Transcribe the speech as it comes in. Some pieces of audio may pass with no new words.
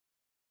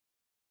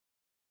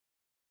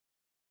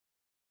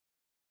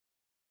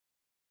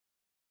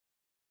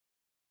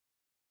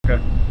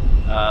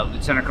America.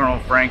 Lieutenant Colonel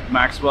Frank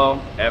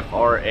Maxwell,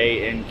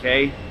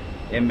 F-R-A-N-K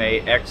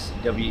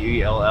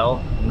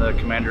M-A-X-W-E-L-L. I'm the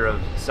commander of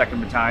 2nd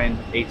Battalion,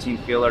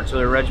 18th Field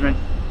Artillery Regiment,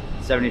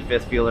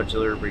 75th Field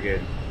Artillery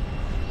Brigade.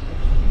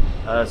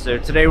 So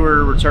today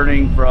we're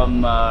returning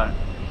from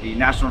the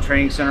National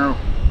Training Center.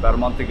 About a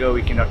month ago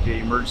we conducted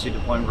an emergency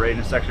deployment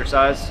readiness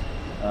exercise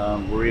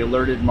where we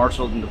alerted,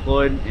 marshaled, and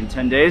deployed in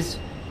 10 days.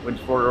 Went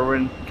to Fort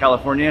Irwin,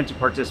 California to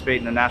participate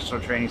in the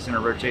National Training Center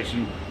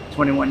Rotation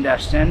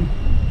 21-10,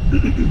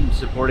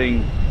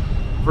 supporting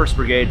 1st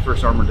Brigade,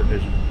 1st Armored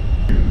Division.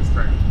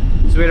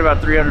 So we had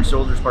about 300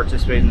 soldiers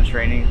participate in the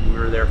training. We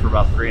were there for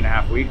about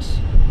 3.5 weeks,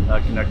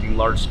 conducting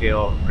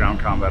large-scale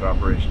ground combat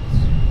operations.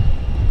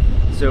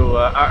 So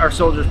our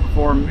soldiers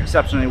performed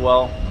exceptionally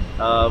well.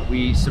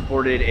 We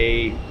supported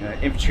a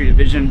infantry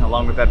division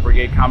along with that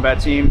brigade combat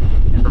team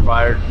and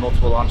provided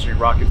multiple launching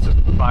rocket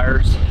system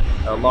fires,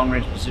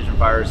 long-range precision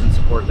fires in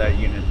support of that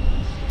unit.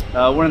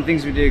 One of the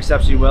things we did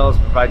exceptionally well is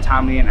provide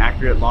timely and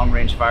accurate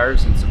long-range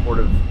fires in support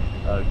of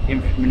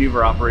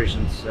maneuver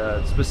operations,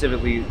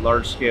 specifically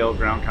large-scale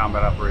ground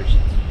combat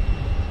operations.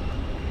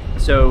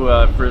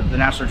 So for the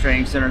National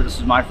Training Center, this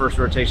is my first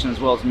rotation as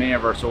well as many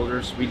of our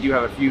soldiers. We do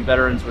have a few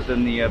veterans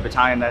within the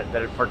battalion that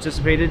have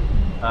participated.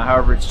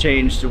 However, it's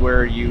changed to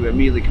where you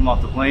immediately come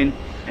off the plane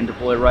and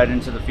deploy right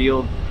into the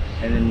field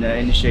and then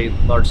initiate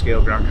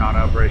large-scale ground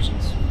combat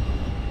operations.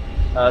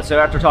 So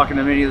after talking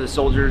to many of the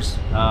soldiers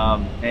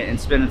and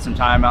spending some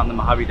time out in the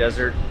Mojave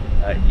Desert,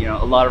 you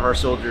know, a lot of our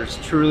soldiers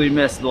truly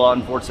miss the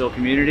Lawton Fort Sill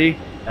community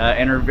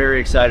and are very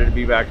excited to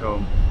be back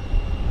home.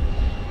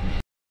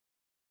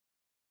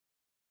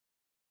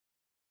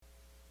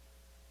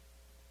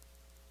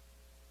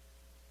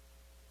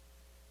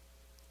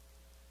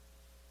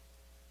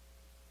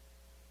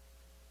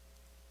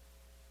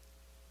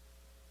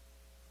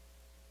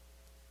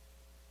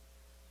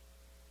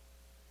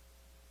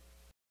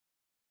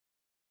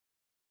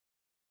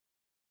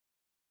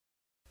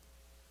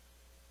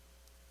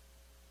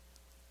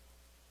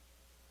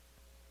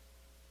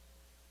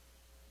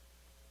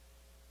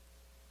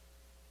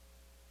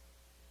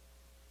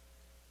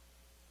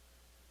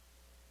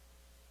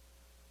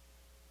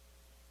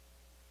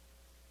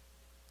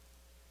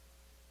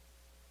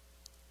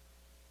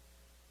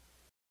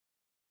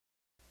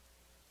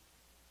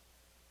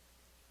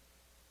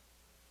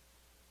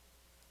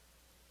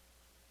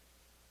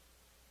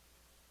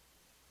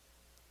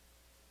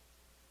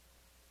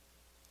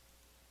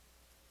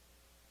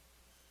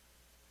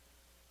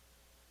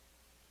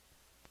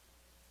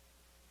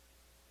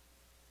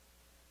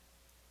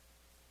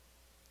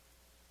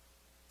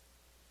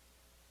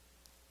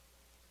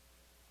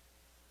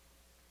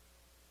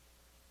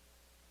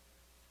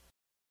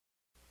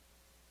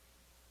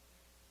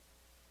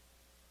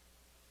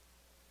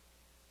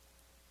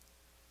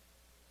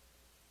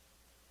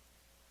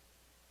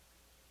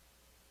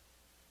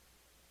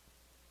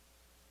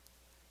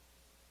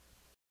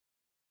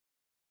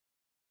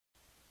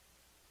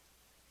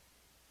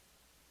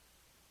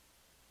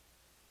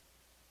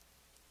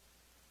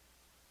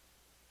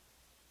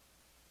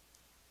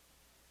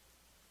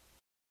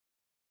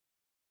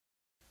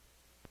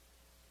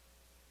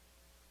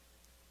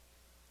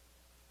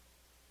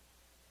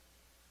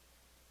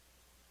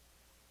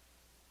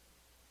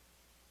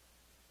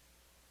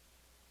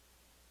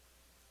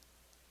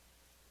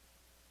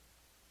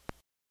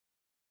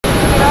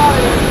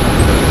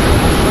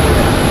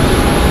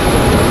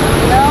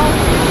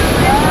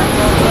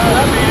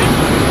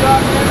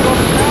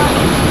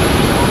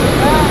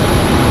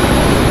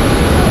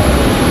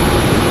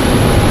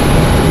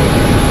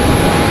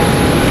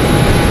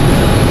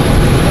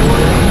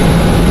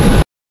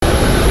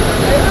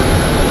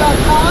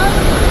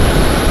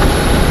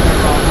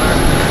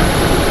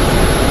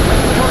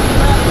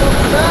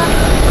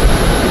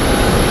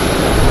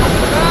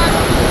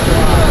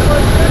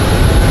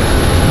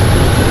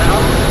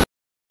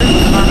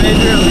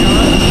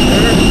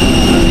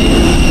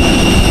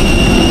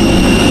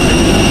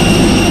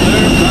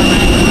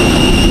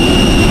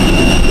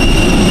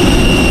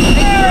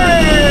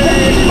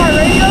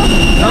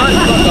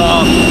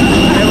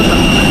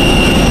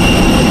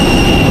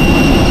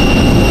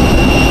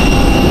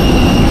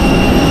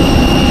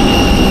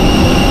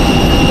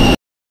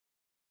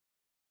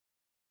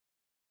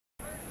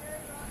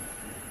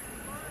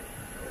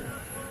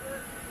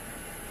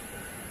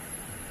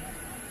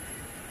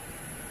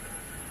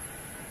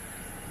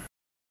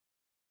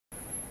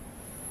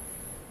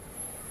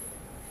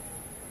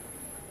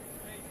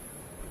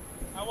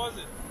 How was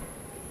it?